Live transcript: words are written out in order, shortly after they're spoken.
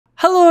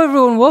Hello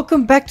everyone,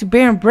 welcome back to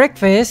Bear and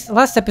Breakfast.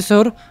 Last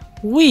episode,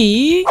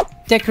 we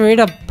decorated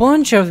a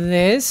bunch of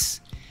this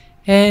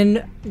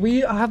and we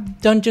have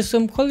done just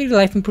some quality of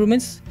life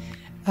improvements.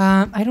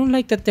 I don't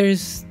like that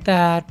there's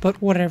that, but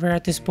whatever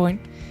at this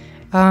point.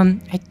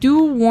 I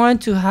do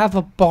want to have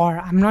a bar.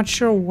 I'm not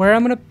sure where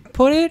I'm gonna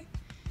put it.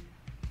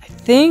 I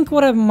think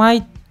what I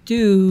might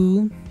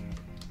do...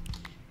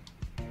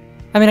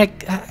 I mean,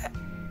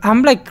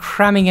 I'm like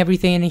cramming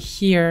everything in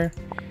here.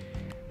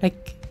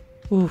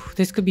 Ooh,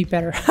 this could be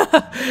better.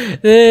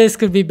 This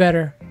could be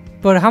better.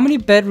 But how many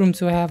bedrooms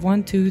do I have?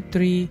 1, 2,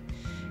 3,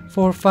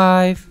 4,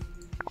 5,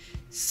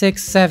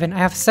 6, 7. I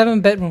have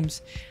 7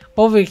 bedrooms.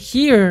 Over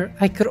here,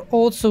 I could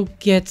also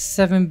get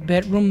 7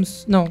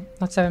 bedrooms. No,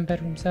 not 7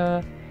 bedrooms.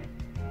 I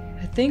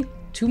think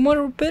 2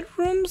 more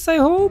bedrooms, I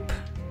hope.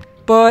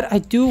 But I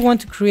do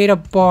want to create a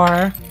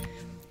bar.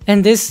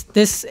 And this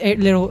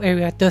little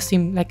area does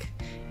seem like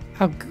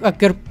a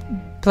good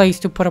place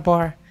to put a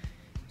bar.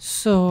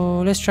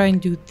 So let's try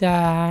and do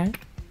that.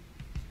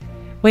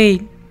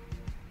 Wait,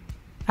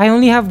 I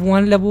only have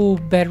one level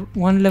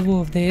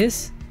of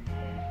this.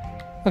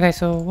 Okay,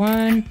 so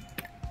 1.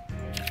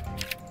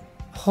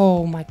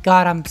 Oh my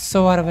god, I'm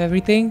so out of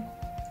everything.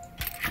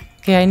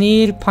 Okay, I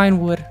need pine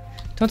wood.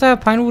 Don't I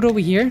have pine wood over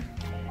here?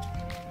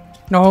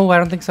 No, I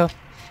don't think so.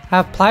 I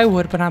have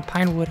plywood, but not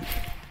pine wood.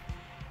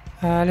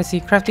 Let's see,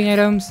 crafting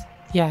items.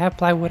 Yeah, I have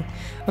plywood.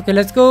 Okay,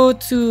 let's go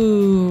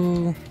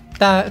to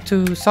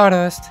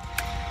sawdust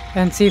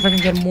and see if I can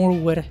get more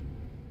wood.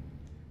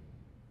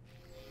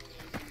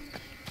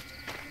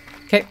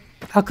 Okay,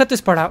 I'll cut this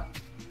part out.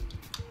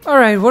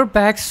 Alright, we're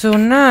back. So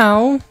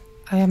now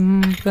I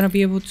am gonna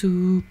be able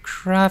to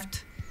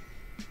craft...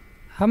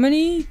 How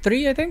many?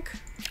 3, I think?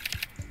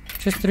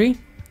 Just 3?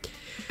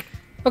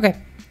 Okay,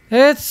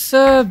 let's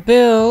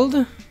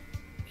build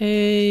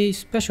a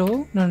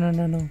special...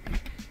 No.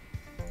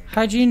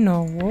 Hygiene,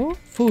 no.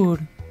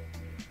 Food,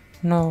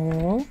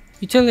 no.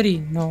 Utility,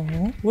 no.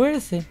 Where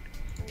is it?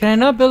 Can I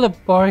not build a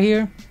bar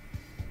here?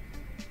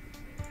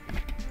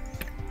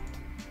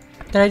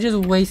 Did I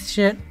just waste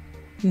shit?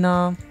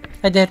 No,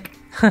 I did.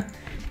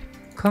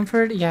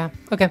 Comfort, yeah.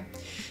 Okay,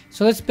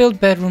 so let's build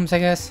bedrooms, I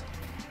guess.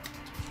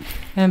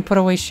 And put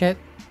away shit.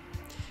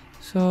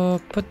 So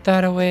put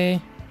that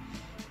away.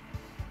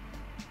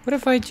 What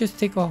if I just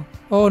take all?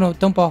 Oh no,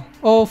 dump all.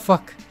 Oh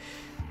fuck.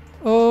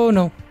 Oh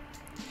no.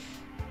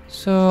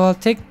 So I'll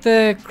take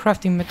the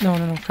crafting... No,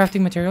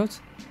 crafting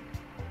materials.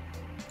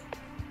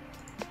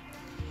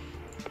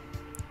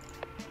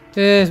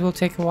 This will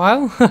take a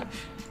while.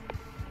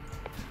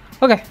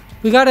 Okay,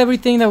 we got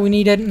everything that we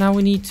needed. Now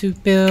we need to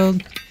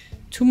build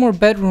 2 more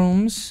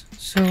bedrooms.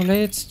 So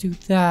let's do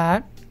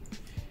that.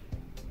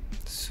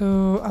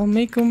 So I'll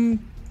make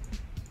them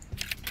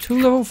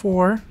 2 level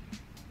 4.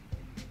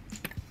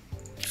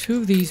 2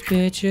 of these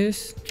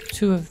bitches.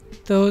 2 of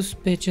those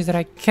bitches that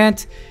I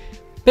can't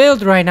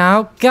build right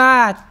now.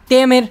 God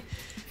damn it.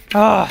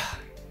 Ah.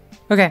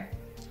 Okay.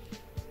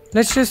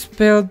 Let's just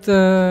build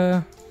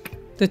the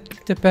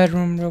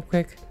bedroom real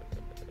quick.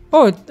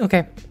 Oh,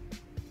 okay.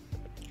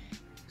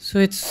 So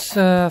it's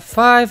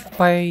 5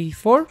 by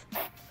 4,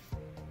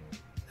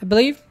 I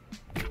believe.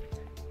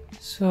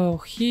 So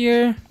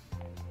here,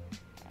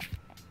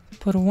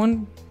 put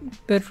 1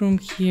 bedroom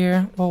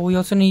here. Oh, we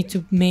also need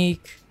to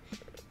make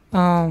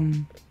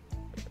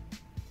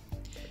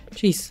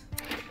jeez.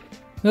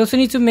 We also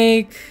need to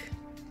make...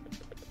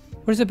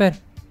 Where's the bed?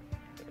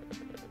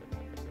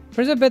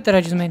 Where's the bed that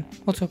I just made?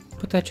 Also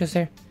put that just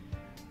there.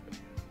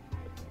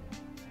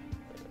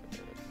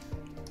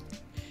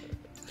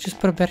 Just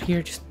put a bed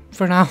here, just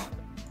for now.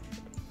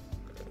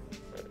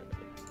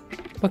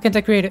 Why can't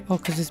I create it? Oh,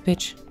 because this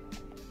bitch.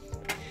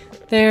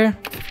 There.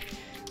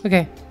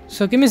 Okay,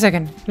 so give me a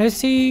second. Let's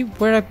see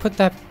where I put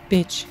that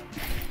bitch.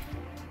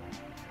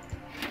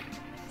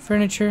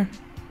 Furniture.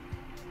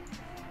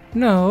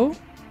 No.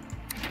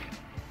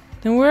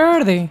 Then where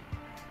are they?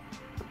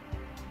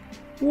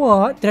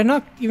 What? Did I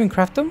not even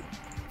craft them?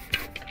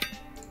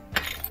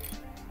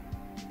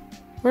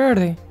 Where are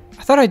they?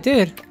 I thought I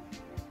did.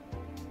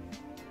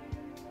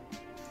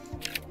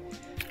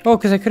 Oh,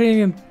 because I couldn't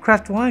even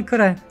craft 1, could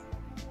I? I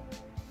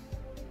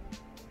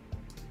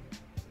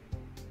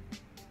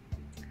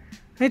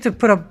need to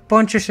put a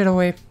bunch of shit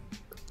away.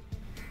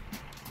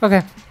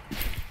 Okay.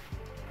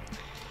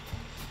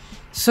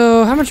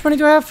 So, how much money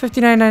do I have?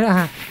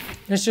 59.9.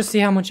 Let's just see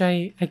how much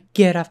I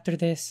get after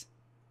this.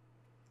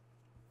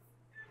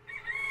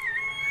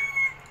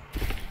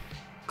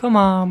 Come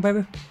on,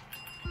 baby.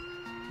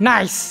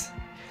 Nice!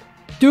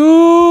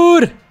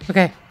 Dude!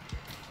 Okay.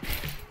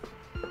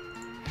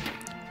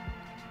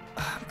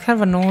 Kind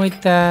of annoyed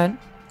that...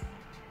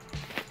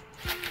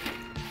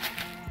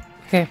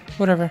 Okay,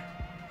 whatever.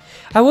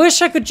 I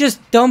wish I could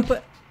just dump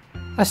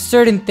a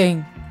certain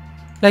thing.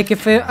 Like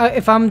if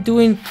I'm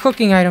doing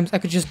cooking items, I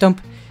could just dump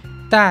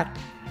that.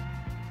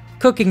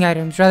 Cooking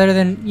items rather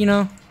than, you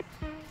know,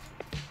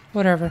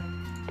 whatever.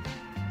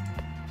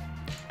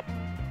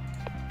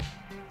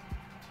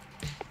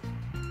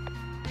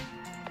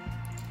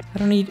 I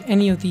don't need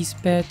any of these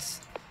beds.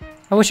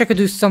 I wish I could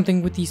do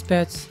something with these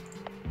beds.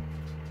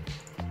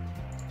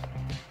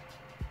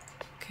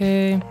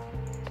 Okay.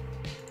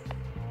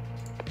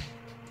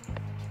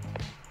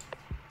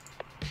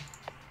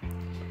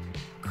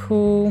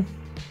 Cool.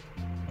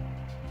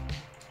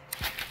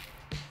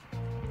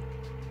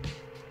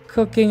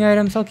 Cooking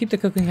items. I'll keep the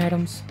cooking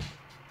items.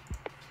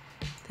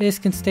 This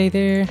can stay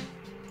there.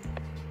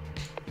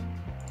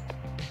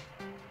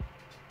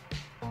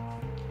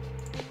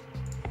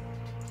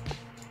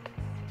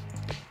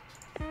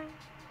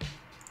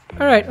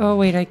 Alright, oh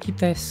wait, I keep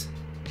this.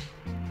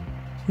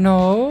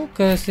 No,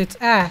 because it's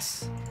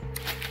ass.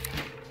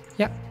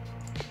 Yeah.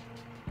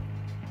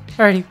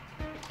 Alrighty.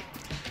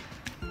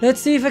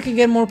 Let's see if I can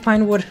get more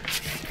pine wood.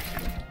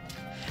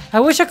 I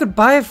wish I could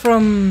buy it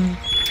from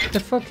the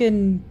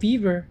fucking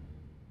beaver.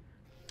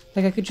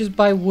 Like I could just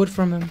buy wood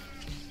from him.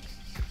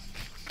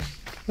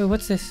 Wait,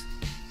 what's this?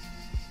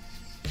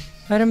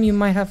 Item you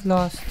might have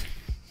lost.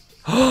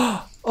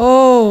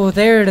 Oh,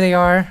 there they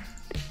are.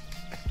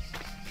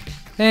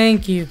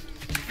 Thank you.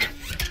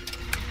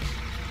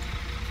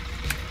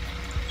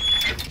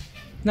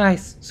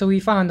 Nice. So we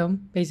found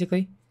them,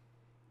 basically.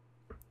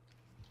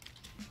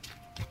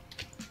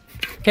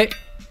 Okay.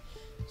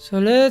 So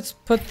let's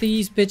put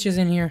these bitches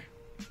in here.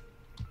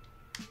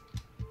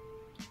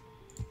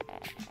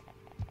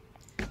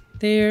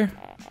 There.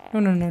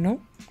 No, no, no,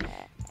 no.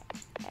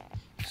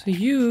 So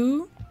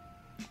you...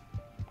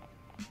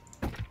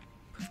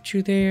 put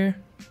you there.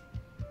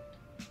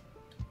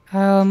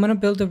 I'm gonna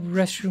build a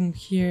restroom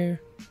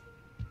here.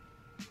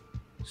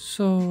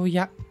 So,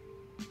 yeah.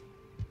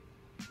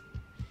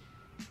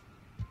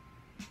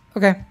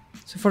 Okay,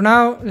 so for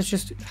now, let's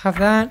just have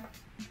that.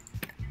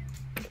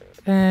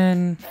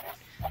 And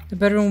the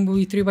bedroom will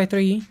be 3 by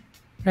 3,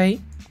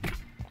 right?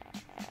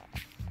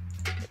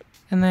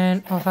 And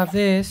then I'll have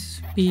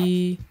this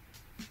be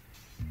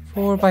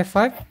 4 by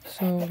 5.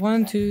 So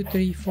 1, 2,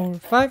 3, 4,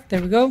 5.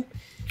 There we go.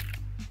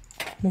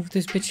 Move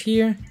this bitch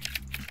here.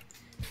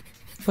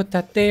 Put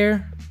that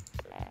there.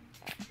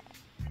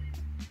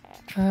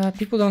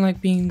 People don't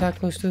like being that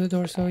close to the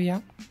door, so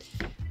yeah.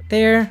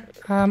 There.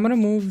 I'm gonna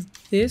move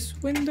this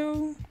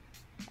window.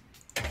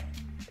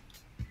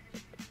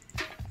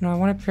 No, I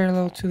want it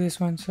parallel to this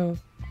one, so...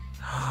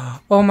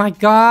 Oh my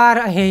god,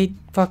 I hate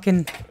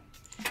fucking...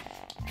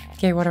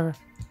 Okay, whatever.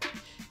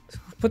 So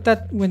put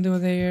that window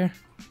there.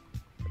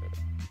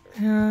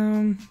 Do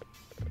you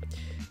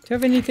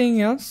have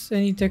anything else?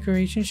 Any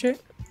decoration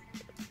shit?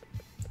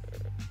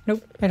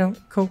 Nope, I don't.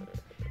 Cool.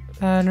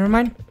 Never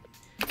mind.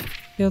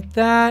 Build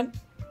that.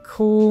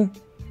 Cool.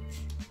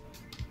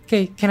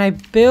 Okay, can I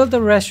build the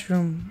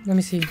restroom? Let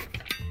me see.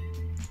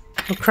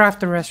 Or craft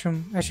the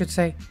restroom, I should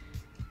say.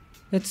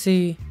 Let's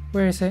see.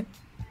 Where is it?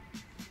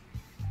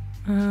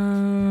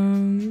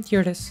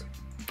 Here it is.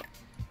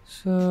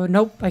 So,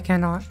 nope, I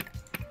cannot.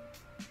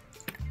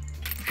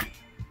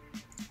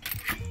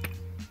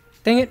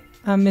 Dang it,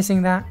 I'm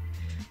missing that.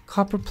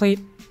 Copper plate.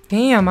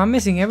 Damn, I'm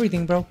missing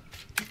everything, bro.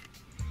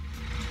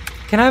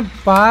 Can I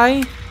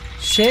buy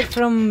shit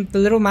from the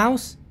little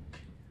mouse?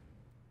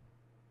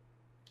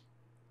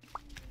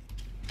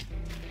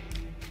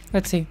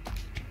 Let's see.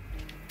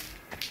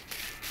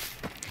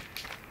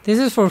 This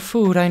is for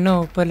food, I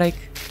know, but like...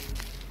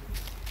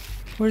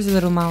 Where's the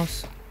little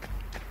mouse?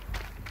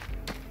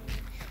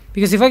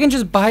 Because if I can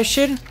just buy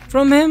shit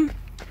from him...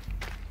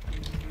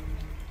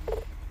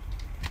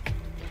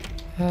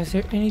 is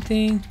there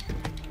anything?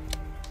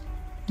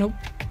 Nope.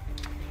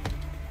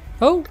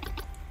 Oh!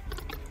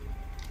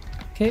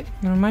 Okay,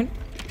 never mind.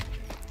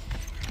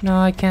 No,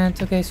 I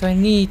can't. Okay, so I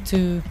need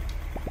to...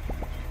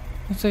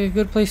 Looks like a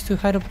good place to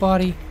hide a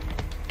body.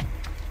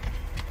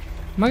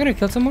 Am I gonna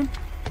kill someone?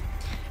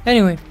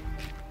 Anyway.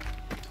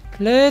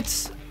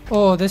 Let's...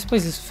 Oh, this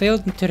place is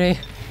filled today.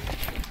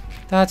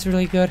 That's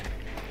really good.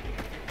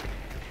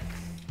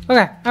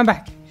 Okay, I'm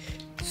back.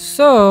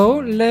 So,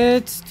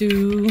 let's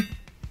do...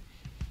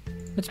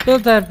 Let's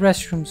build that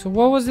restroom. So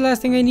what was the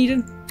last thing I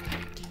needed?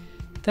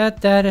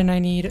 That, and I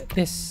need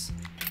this.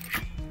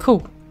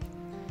 Cool.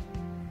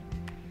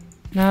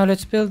 Now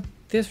let's build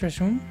this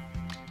restroom.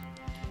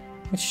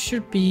 Which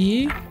should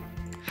be...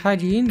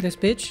 hygiene, this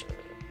bitch.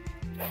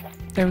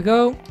 There we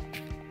go.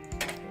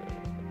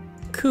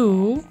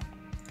 Cool.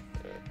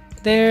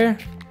 There.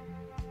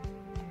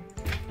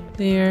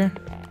 There.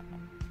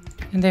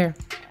 And there.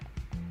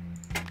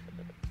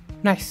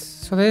 Nice.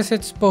 So this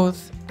hits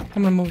both.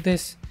 I'm gonna move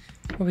this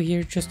over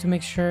here just to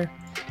make sure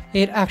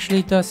it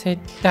actually does hit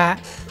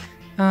that.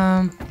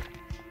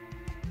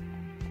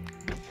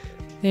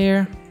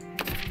 There.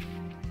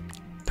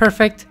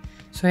 Perfect.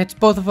 So it hits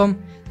both of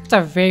them. That's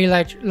a very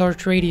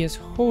large radius.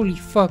 Holy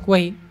fuck,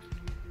 wait.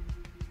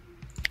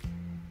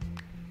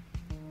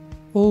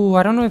 Oh,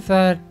 I don't know if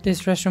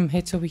this restroom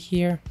hits over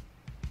here.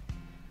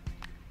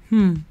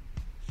 No,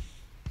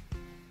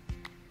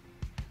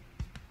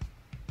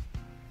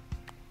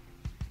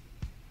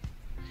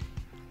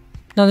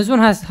 this one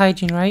has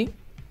hygiene, right?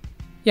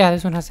 Yeah,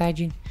 this one has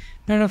hygiene.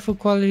 Not enough food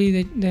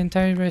quality. The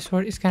entire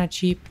resort is kind of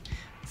cheap.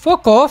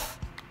 Fuck off!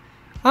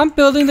 I'm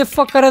building the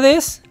fuck out of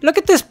this. Look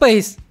at this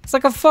place. It's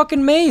like a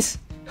fucking maze.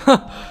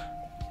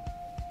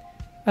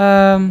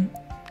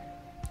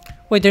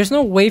 Wait, there's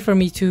no way for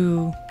me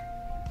to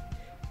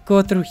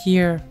go through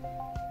here.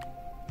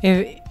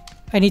 If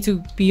I need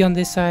to be on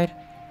this side.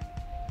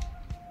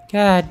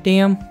 God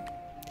damn.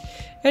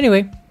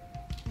 Anyway.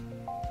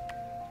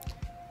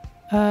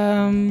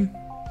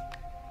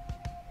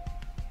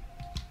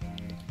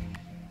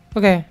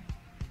 Okay.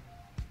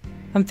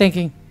 I'm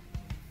thinking.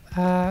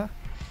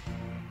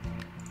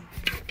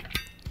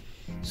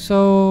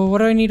 So what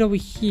do I need over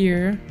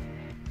here?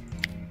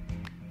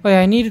 Oh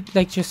yeah, I need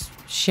like just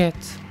shit.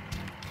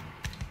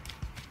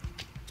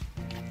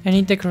 I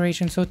need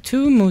decoration. So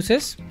 2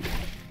 mooses.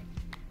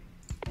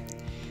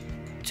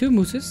 2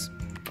 mooses.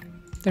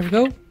 There we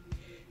go.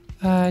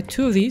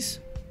 2 of these,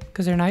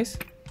 because they're nice.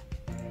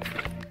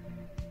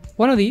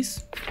 1 of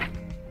these.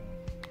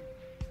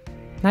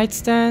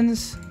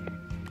 Nightstands.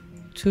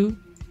 2.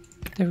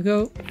 There we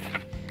go.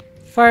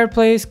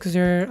 Fireplace, because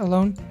they're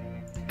alone.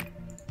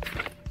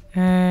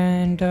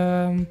 And,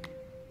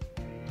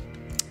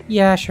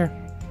 yeah, sure.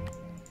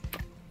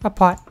 A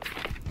pot.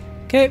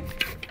 Okay.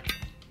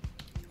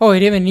 Oh,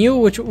 it even knew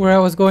where I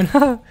was going.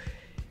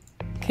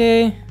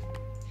 Okay.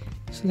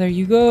 So there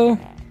you go.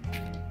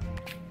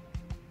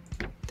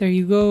 There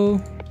you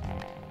go.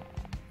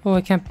 Oh,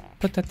 I can't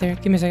put that there.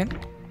 Give me a second.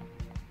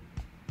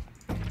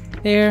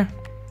 There.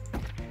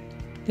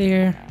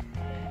 There.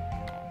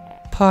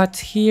 Pot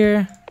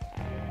here.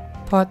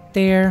 Pot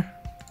there.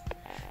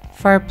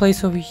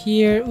 Fireplace over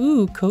here.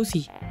 Ooh,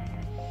 cozy.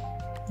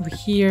 Over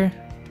here.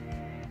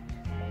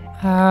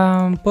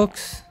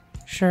 Books.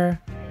 Sure.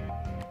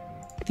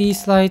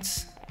 These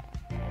lights.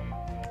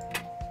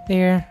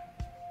 There.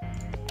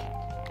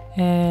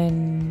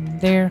 And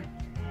there.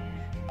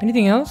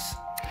 Anything else?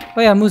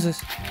 Oh yeah,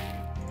 mooses.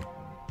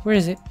 Where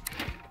is it?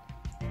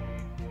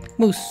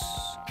 Moose.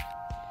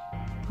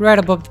 Right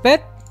above the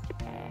bed.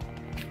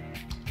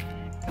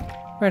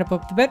 Right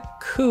above the bed.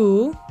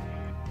 Cool.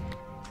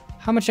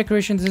 How much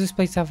decoration does this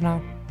place have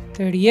now?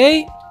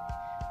 38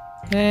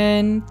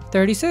 and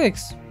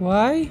 36.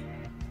 Why?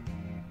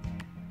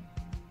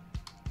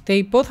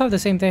 They both have the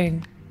same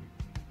thing.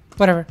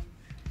 Whatever.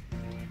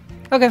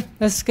 Okay,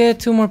 let's get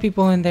 2 more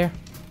people in there.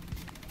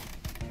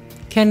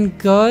 Can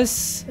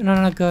Gus... No,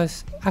 not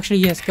Gus. Actually,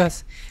 yes,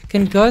 Gus.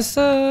 Can Gus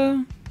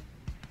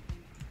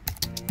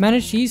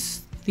manage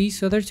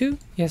these other 2?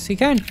 Yes, he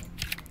can.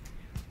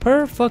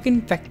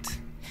 Per-fucking-fect.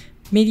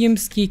 Medium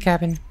ski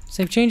cabin.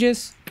 Save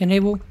changes.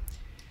 Enable.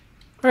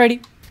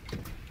 Alrighty.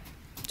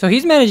 So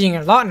he's managing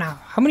a lot now.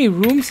 How many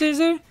rooms is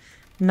there?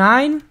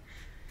 9?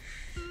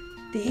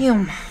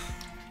 Damn.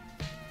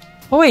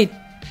 Oh wait.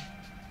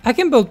 I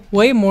can build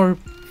way more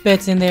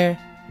beds in there.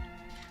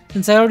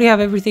 Since I already have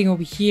everything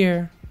over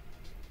here.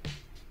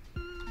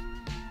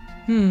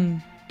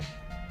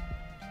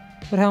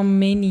 But how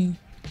many?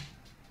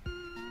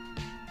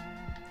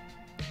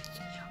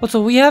 Oh,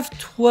 so we have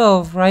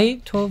 12,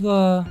 right? 12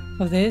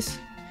 of this.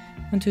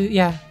 1, 2,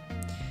 yeah.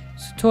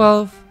 So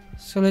 12.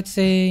 So let's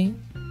say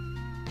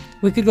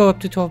we could go up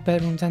to 12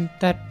 bedrooms and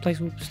that place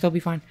will still be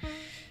fine.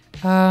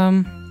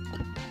 No.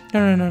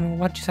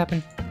 What just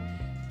happened?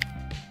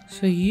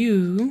 So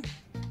I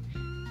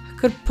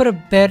could put a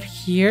bed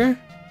here.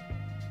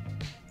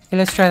 Okay,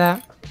 let's try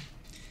that.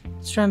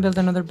 Let's try and build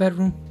another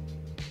bedroom.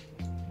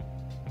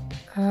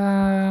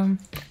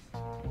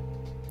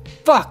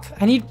 Fuck!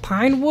 I need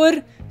pine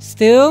wood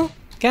still?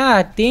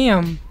 God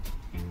damn.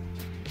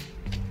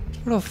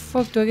 Where the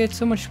fuck do I get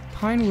so much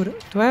pine wood?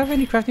 Do I have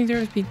any crafting there?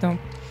 No.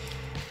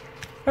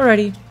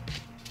 Alrighty.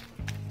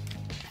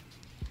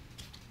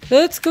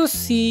 Let's go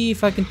see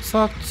if I can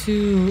talk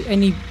to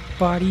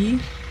anybody.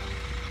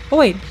 Oh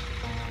wait.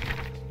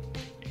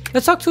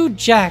 Let's talk to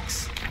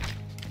Jax.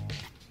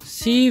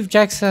 See if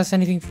Jax has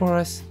anything for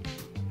us.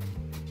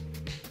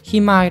 He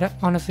might,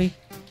 honestly.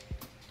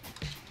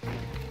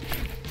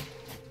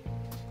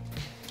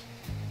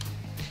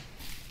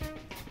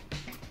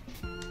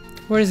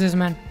 Where is this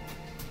man?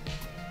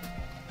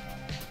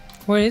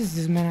 Where is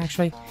this man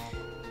actually?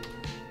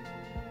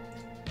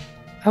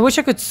 I wish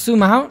I could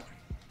zoom out.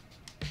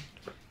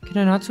 Can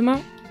I not zoom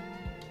out?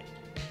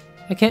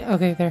 I can't.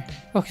 Okay, there.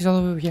 Oh, he's all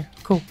the way over here.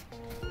 Cool.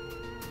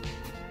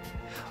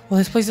 Well,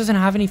 this place doesn't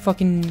have any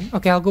fucking...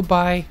 Okay, I'll go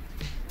buy...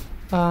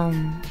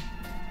 I'll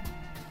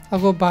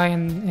go buy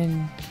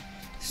and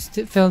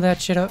fill that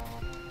shit up.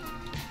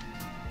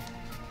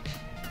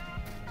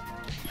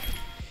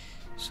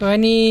 So I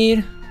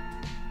need...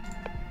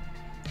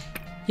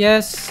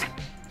 Yes.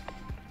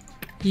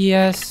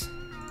 Yes.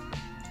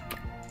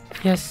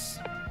 Yes.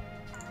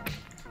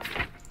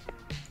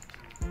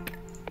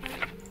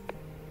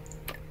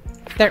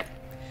 There.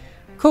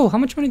 Cool. How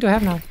much money do I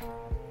have now?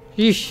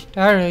 Yeesh.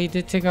 That really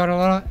did take out a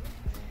lot.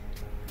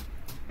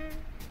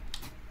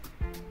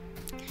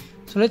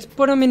 So let's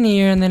put them in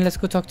here and then let's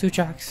go talk to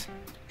Jax.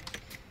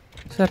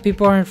 So that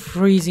people aren't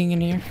freezing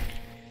in here.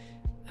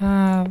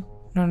 No.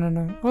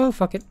 Oh,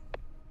 fuck it.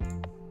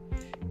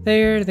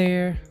 There,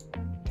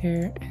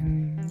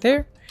 and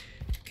there.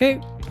 Okay,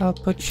 I'll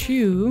put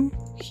you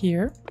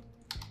here.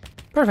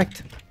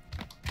 Perfect.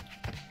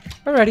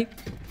 Alrighty.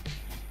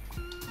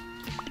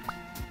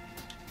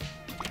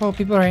 Oh,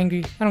 people are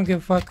angry. I don't give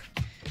a fuck.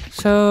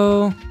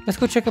 So, let's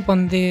go check up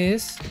on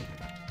this.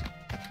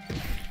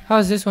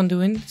 How's this one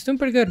doing? It's doing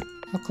pretty good.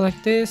 I'll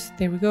collect this.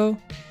 There we go.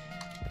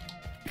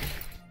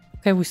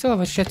 Okay, we still have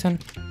a shit ton.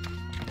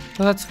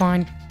 So that's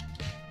fine.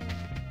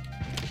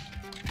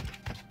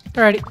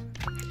 Alrighty.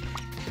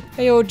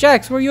 Hey, yo,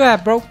 Jax, where you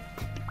at, bro?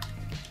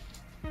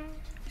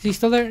 Is he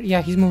still there?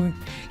 Yeah, he's moving.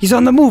 He's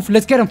on the move.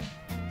 Let's get him.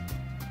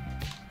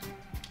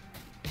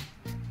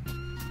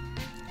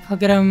 I'll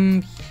get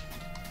him.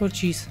 Oh,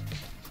 jeez.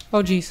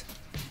 Oh, jeez.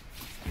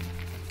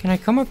 Can I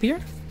come up here?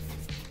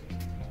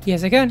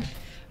 Yes, I can.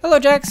 Hello,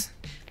 Jax.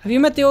 Have you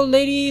met the old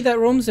lady that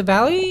roams the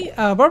valley?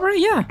 Barbara?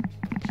 Yeah.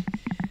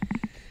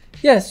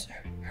 Yes,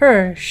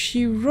 her.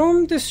 She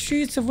roamed the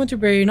streets of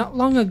Winterberry not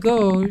long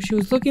ago. She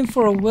was looking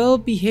for a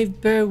well-behaved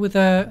bear with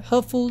a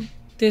helpful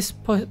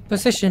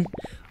disposition.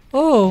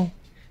 Oh,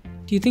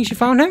 do you think she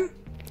found him?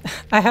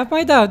 I have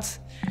my doubts.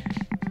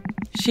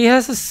 She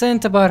has a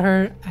scent about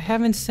her I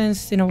haven't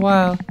sensed in a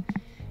while.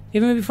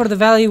 Even before the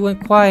valley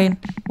went quiet,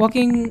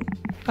 walking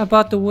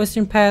about the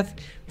western path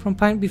from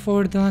Pine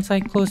before the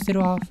landslide closed it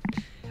off.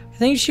 I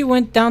think she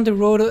went down the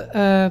road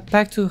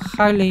back to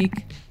High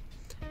Lake.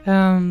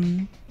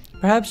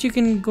 Perhaps you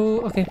can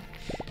go. Okay.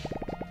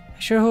 I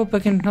sure hope I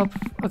can help.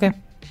 Okay.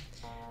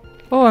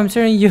 Oh, I'm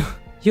certain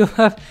you'll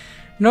have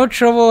no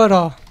trouble at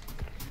all.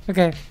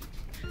 Okay.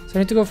 So I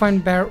need to go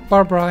find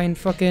Barbara in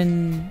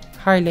fucking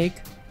High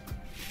Lake,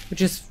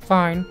 which is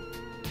fine.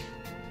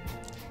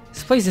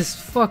 This place is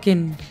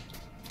fucking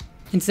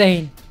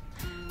insane.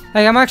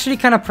 Like, I'm actually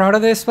kind of proud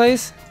of this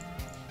place.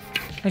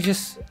 I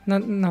just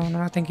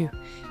no, thank you.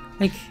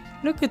 Like,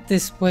 look at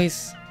this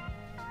place.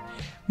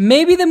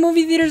 Maybe the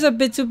movie theater's a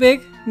bit too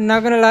big,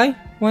 not gonna lie.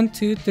 1,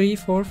 2, 3,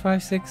 4,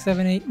 5, 6,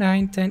 7, 8,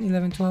 9, 10,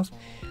 11, 12.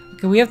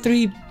 Okay, we have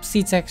 3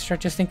 seats extra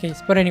just in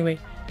case. But anyway.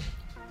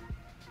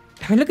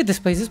 I mean, look at this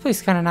place. This place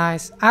is kind of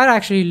nice. I'd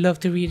actually love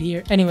to read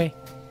here. Anyway.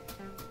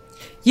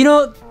 You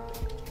know...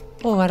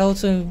 Oh, I'd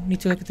also need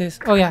to look at this.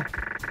 Oh, yeah.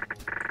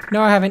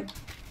 No, I haven't.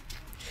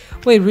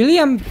 Wait, really?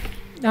 I'm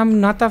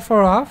not that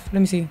far off? Let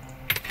me see.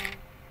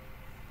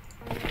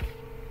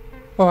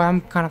 Oh,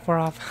 I'm kind of far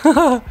off.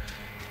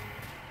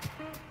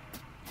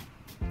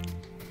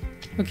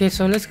 Okay,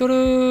 so let's go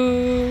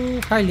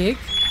to High Lake.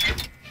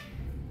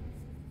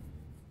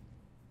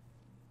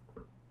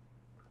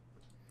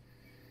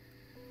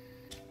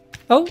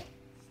 Oh.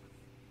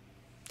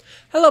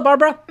 Hello,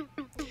 Barbara.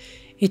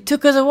 It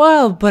took us a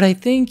while, but I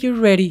think you're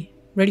ready.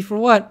 Ready for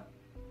what?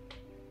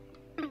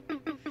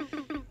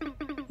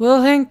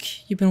 Well,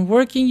 Hank, you've been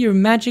working your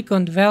magic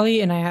on the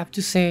valley, and I have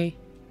to say,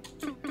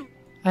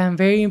 I am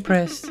very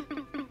impressed.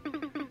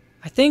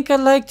 I think I'd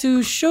like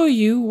to show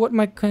you what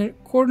my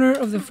corner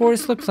of the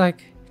forest looks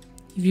like.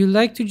 If you'd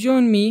like to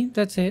join me,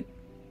 that's it.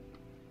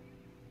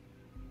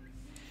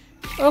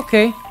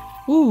 Okay.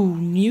 Ooh,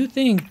 new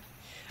thing.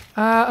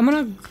 I'm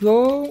gonna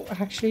go,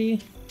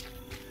 actually...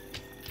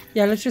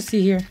 Yeah, let's just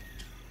see here.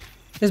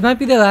 This might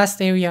be the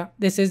last area.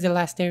 This is the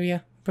last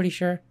area, pretty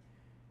sure.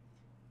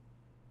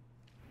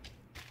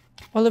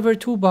 Oliver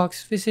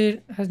Toolbox.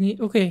 Visit has need...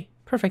 Okay,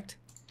 perfect.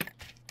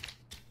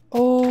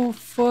 Oh,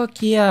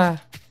 fuck yeah.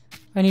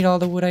 I need all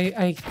the wood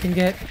I can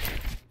get.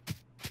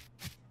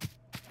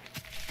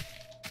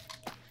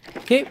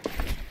 Okay.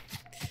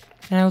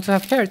 And I also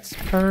have carrots.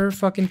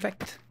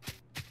 Per-fucking-fect.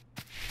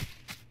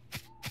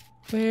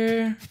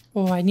 Where...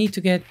 Oh, I need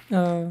to get...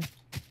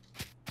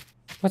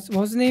 What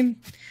was the name?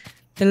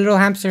 The little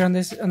hamster on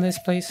this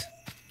place.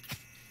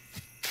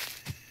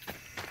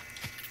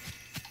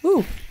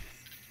 Ooh.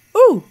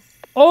 Ooh.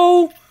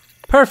 Oh,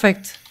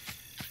 perfect.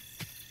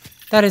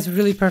 That is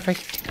really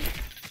perfect.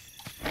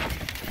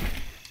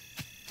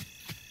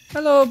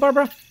 Hello,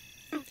 Barbara.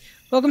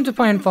 Welcome to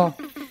Pinefall.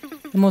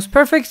 The most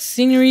perfect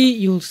scenery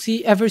you'll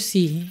ever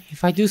see,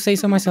 if I do say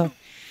so myself.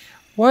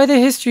 Why the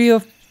history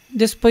of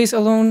this place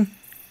alone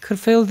could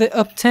fill the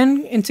up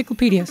 10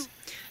 encyclopedias.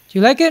 Do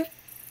you like it?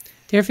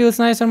 The air feels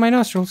nice on my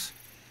nostrils.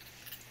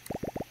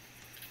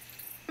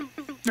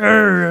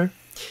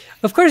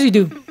 Of course you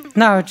do.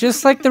 Now,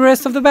 just like the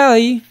rest of the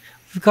valley,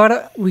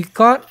 we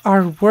got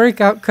our work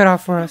cut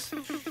out for us.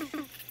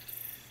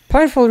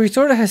 Pinefall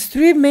Resort has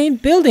 3 main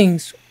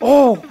buildings.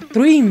 Oh,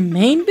 3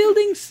 main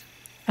buildings?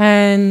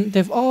 And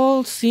they've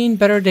all seen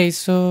better days,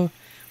 so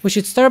we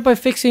should start by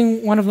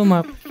fixing one of them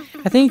up.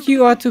 I think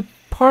you ought to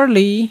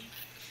parley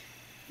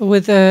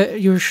with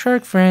your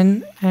shark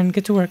friend and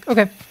get to work.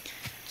 Okay,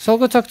 so I'll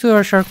go talk to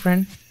our shark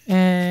friend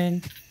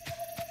and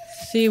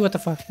see what the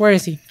fuck. Where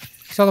is he?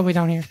 He's all the way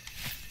down here.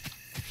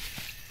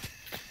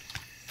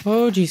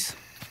 Oh, jeez.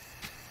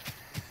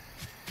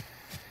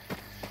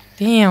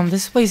 Damn,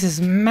 this place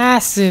is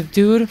massive,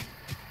 dude.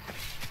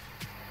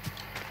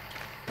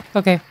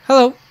 Okay,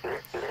 hello.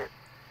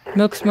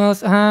 Milk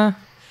smells,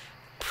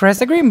 Press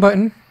the green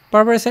button.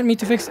 Barbara sent me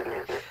to fix it.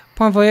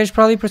 Point Voyage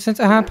probably presents,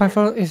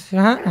 Pinefall is,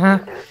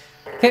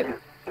 Okay.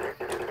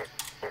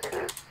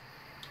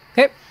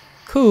 Okay,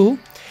 cool.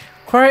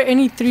 Acquire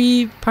any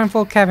 3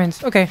 Pinefall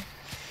cabins. Okay.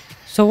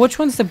 So which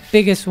one's the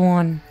biggest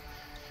one?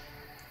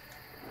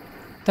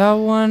 That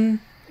one.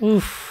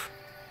 Oof.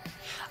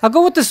 I'll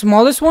go with the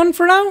smallest one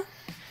for now,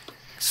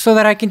 so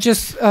that I can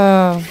just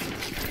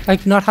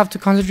like not have to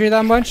concentrate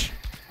that much.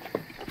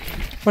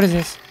 What is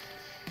this?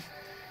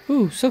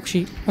 Ooh, silk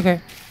sheet.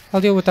 Okay,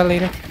 I'll deal with that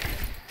later.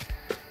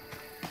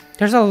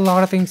 There's a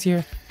lot of things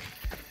here,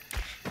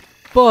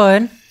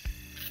 but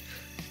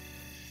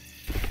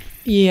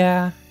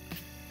yeah.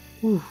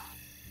 Ooh.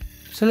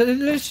 So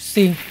let's just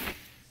see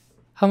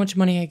how much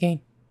money I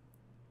gain.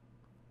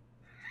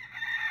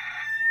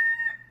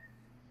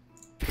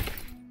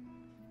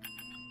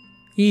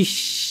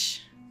 Eesh.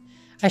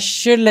 I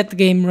should let the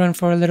game run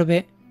for a little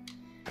bit.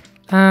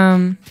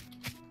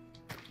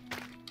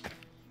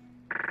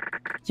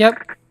 Yep.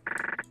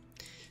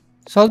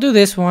 So I'll do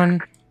this one.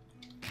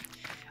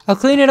 I'll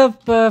clean it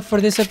up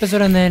for this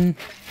episode, and then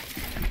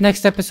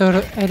next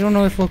episode, I don't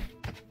know if we'll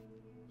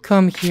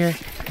come here.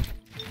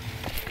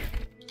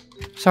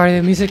 Sorry,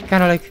 the music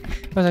kind of like,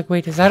 I was like,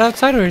 wait, is that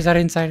outside or is that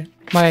inside?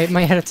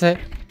 My headset.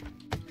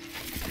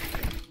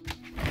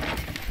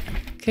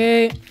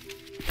 Okay.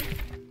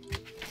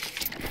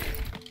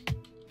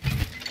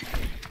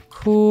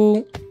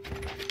 Cool.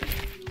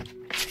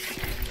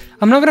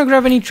 I'm not gonna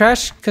grab any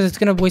trash because it's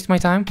gonna waste my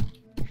time.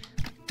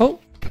 Oh.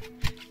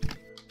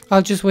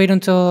 I'll just wait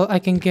until I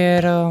can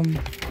get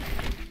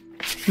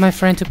my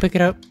friend to pick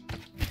it up.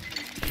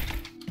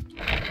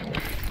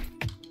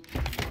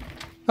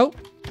 Oh.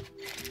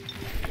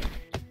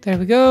 There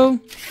we go.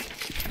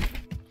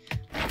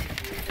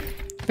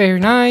 Very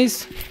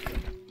nice.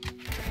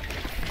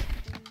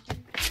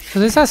 So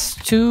this has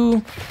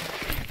two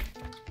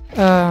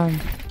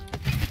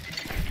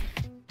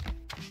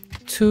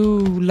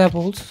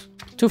levels,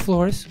 2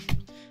 floors,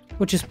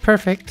 which is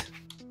perfect.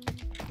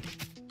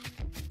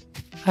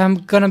 I'm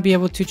gonna be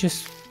able to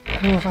just,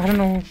 I don't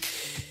know.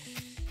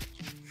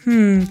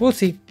 We'll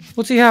see.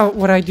 We'll see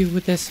what I do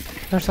with this.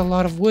 There's a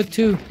lot of wood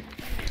too.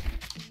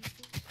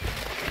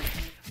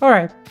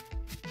 Alright.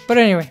 But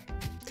anyway,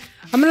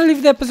 I'm gonna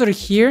leave the episode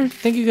here.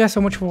 Thank you guys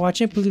so much for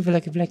watching. Please leave a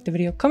like if you liked the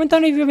video. Comment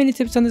down if you have any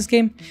tips on this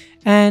game.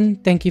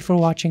 And thank you for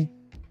watching.